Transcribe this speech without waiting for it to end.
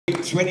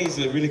20 is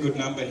a really good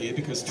number here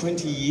because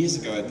 20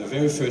 years ago at the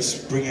very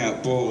first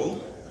SpringOUT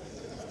Ball,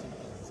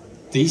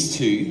 these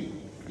two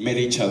met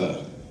each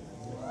other.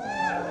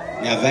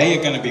 Now they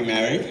are going to be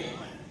married.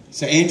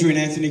 So Andrew and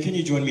Anthony, can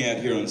you join me out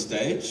here on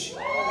stage?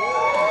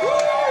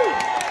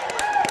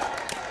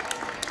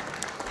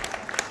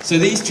 So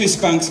these two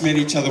spunks met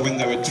each other when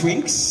they were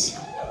twinks,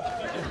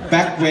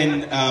 back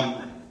when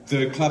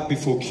the club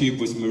before Cube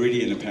was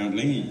Meridian,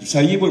 apparently. So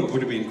you would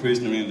have been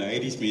cruising around the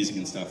 80s music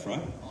and stuff,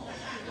 right?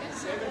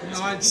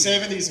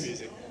 70s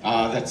music.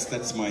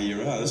 That's my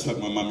era. That's what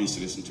my mum used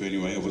to listen to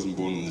anyway. I wasn't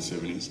born in the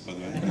 70s, by the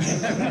way.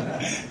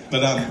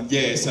 But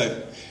yeah,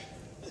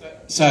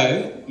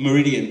 so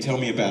Meridian, tell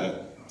me about it.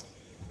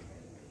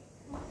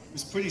 It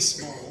was pretty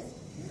small.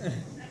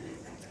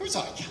 It was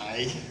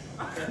okay.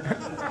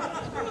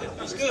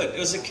 It was good. It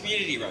was a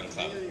community-run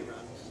club.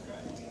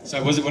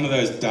 So was it one of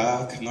those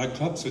dark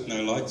nightclubs with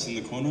no lights in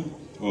the corner?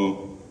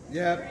 Or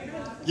yeah,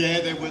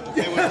 there were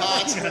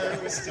parts where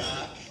it was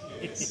dark.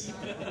 Yes.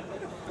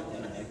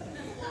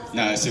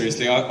 No,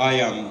 seriously,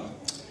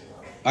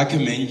 I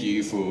commend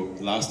you for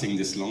lasting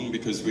this long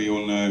because we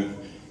all know,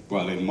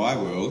 well, in my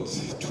world,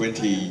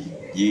 20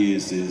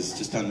 years is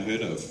just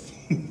unheard of.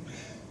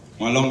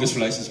 My longest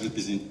relationship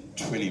is in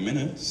 20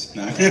 minutes.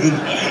 No.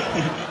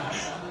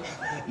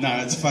 No,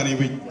 it's funny,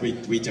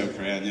 we joke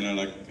around, you know,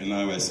 like, and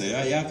I always say,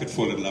 oh yeah, I could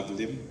fall in love with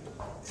him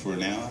for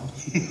an hour.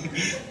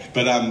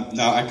 But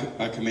no,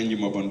 I commend you,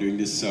 Mob, on doing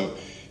this. So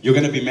you're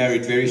going to be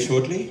married very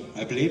shortly,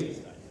 I believe?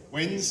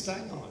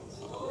 Wednesday night.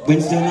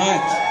 Wednesday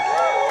night.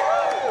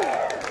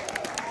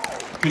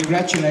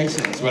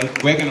 Congratulations. Well,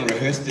 we're going to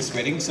rehearse this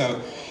wedding, so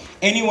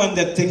anyone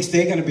that thinks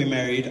they're going to be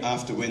married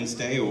after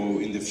Wednesday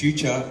or in the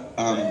future,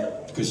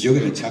 because you're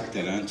going to chuck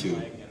that, aren't you?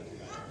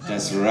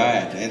 That's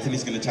right.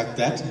 Anthony's going to chuck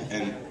that,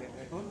 and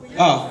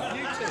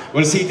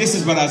well, see, this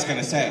is what I was going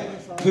to say.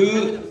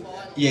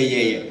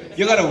 Yeah.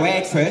 You got to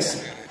wait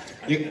first.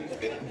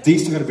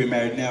 These two got to be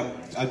married now.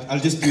 I'll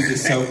just do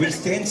this. So we'll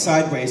stand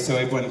sideways so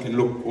everyone can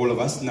look. All of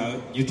us.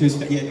 No, you two.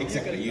 Yeah,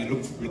 exactly.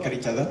 You look at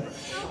each other.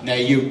 Now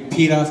you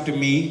repeat after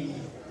me.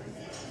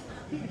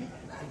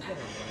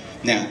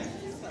 Now,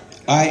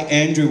 I,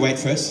 Andrew. Wait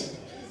first.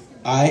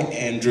 I,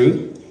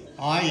 Andrew.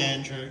 I,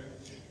 Andrew.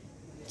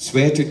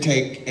 Swear to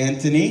take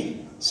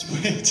Anthony.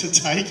 Swear to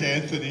take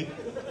Anthony.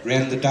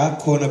 Round the dark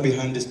corner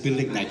behind this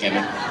building. No,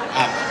 Kevin.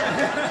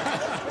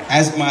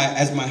 As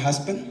my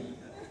husband.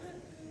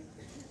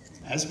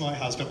 As my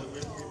husband. We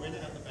went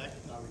out the back.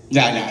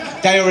 No.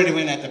 They already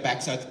went out the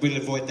back, so we'll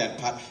avoid that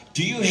part.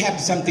 Do you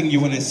have something you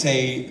want to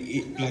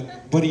say? Like,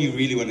 what do you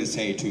really want to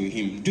say to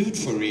him? Do it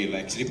for real,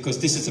 actually, because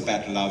this is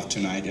about love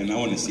tonight, and I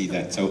want to see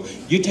that. So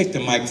you take the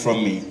mic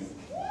from me.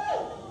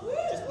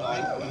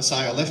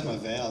 I left my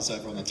vows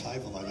over on the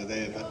table over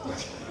there, but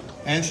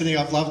Anthony,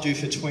 I've loved you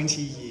for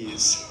 20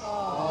 years.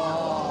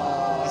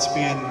 It's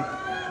been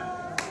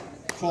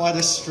quite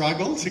a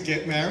struggle to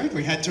get married.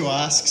 We had to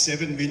ask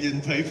 7 million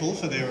people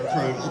for their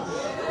approval.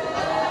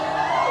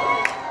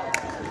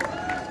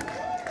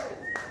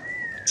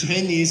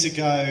 10 years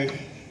ago,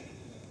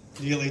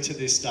 nearly to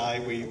this day,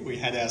 we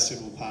had our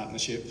civil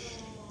partnership.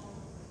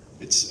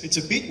 It's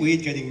a bit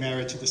weird getting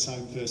married to the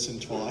same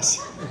person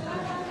twice,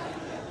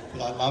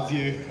 but I love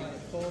you.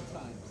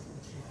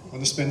 I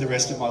want to spend the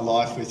rest of my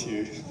life with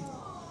you.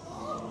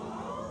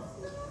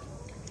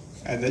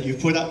 And that you've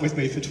put up with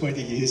me for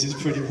 20 years is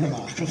pretty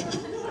remarkable.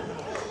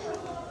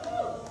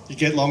 You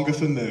get longer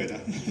for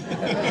murder.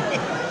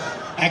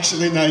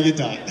 Actually, no, you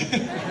don't.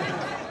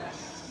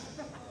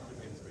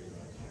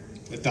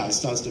 It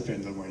does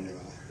depend on where you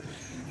are.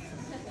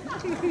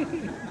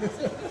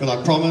 But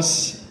I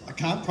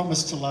can't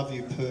promise to love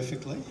you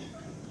perfectly.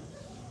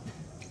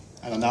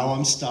 And I know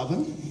I'm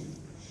stubborn.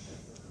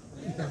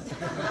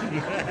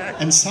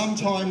 And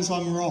sometimes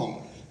I'm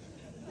wrong.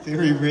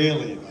 Very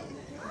rarely, though.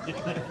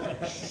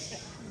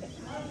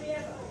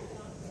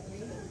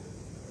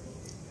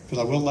 But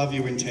I will love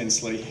you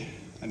intensely,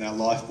 and our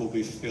life will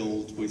be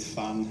filled with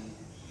fun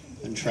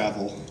and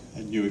travel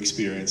and new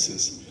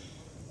experiences.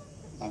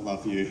 I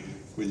love you.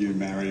 Will you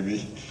marry me?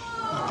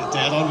 Get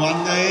down on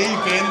one knee,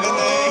 bend the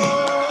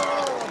knee.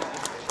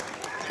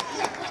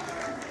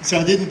 So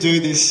I didn't do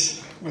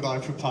this when I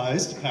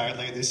proposed.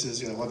 Apparently this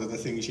is one of the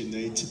things you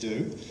need to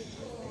do.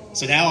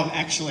 So now I'm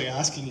actually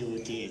asking you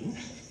again.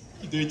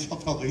 You do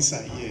probably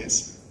say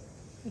yes.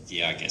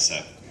 Yeah, I guess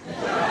so.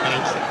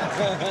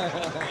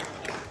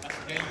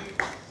 Thank you.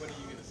 What are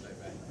you going to say,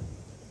 babe?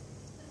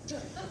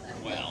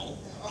 Well,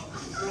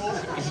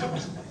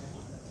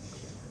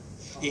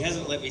 he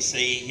hasn't let me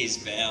see his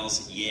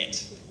vows yet,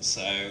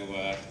 so...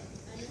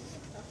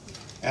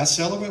 Our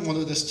celebrant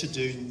wanted us to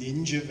do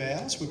ninja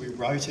vows where we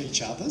wrote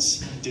each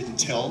other's. Didn't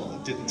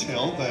tell,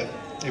 but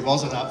he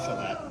wasn't up for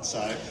that.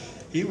 So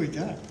here we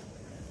go.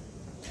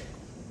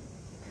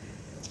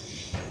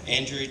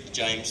 Andrew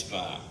James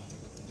Barr.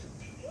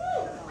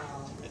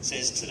 It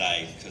says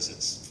today because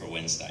it's for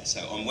Wednesday.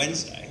 So on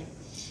Wednesday,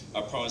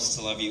 I promise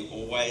to love you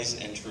always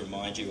and to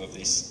remind you of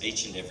this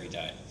each and every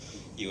day.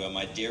 You are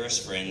my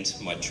dearest friend,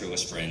 my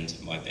truest friend,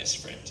 my best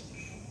friend.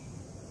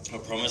 I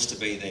promise to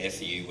be there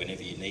for you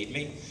whenever you need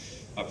me.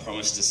 I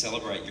promise to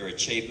celebrate your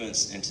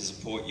achievements and to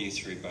support you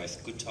through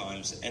both good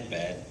times and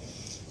bad.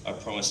 I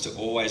promise to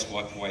always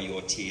wipe away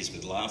your tears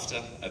with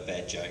laughter, a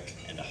bad joke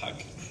and a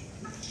hug.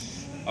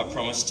 I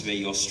promise to be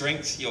your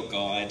strength, your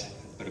guide,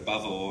 but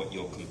above all,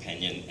 your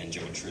companion and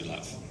your true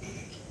love.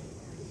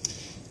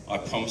 I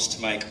promise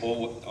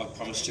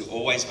to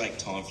always make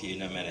time for you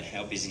no matter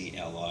how busy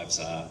our lives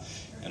are,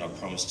 and I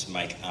promise to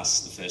make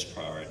us the first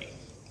priority.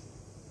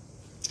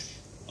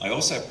 I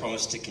also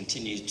promise to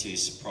continue to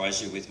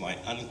surprise you with my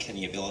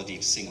uncanny ability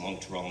to sing along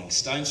to Rolling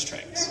Stones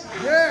tracks.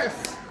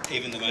 Yes!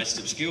 Even the most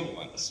obscure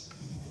ones.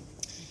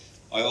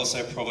 I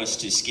also promise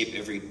to skip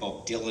every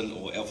Bob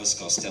Dylan or Elvis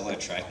Costello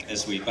track,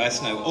 as we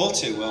both know all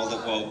too well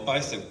that while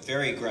both are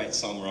very great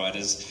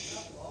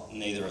songwriters,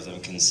 neither of them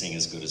can sing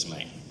as good as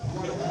me.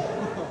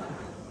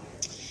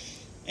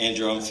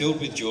 Andrew, I'm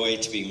filled with joy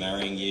to be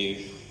marrying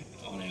you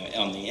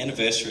on the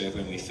anniversary of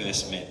when we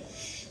first met.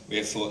 We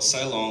have fought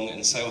so long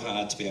and so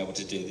hard to be able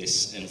to do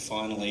this, and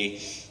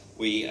finally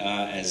we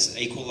are as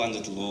equal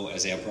under the law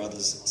as our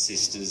brothers,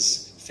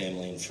 sisters,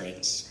 family and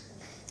friends.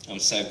 I'm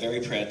so very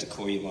proud to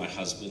call you my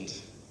husband,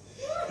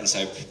 and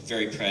so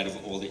very proud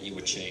of all that you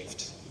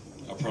achieved.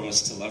 I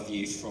promise to love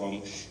you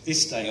from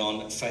this day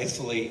on,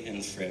 faithfully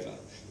and forever.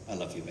 I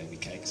love you, baby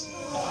cakes.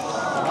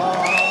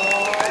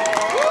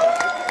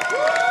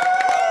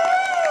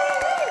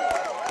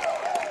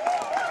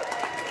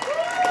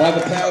 By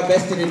the power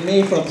vested in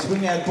me from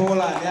SpringOUT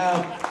Ball, I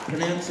now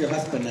pronounce your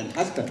husband and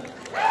husband.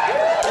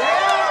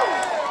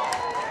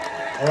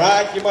 All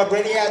right, you are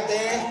ready out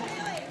there?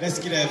 Let's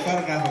get a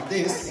photograph of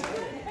this.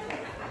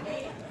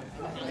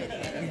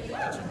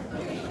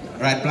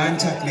 All right, blind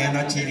chuck now,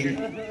 not cheating.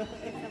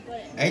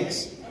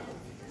 H.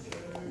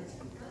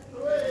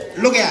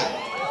 Look out!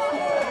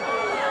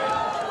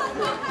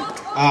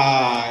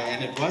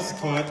 And it was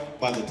caught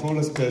by the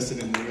tallest person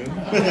in the room.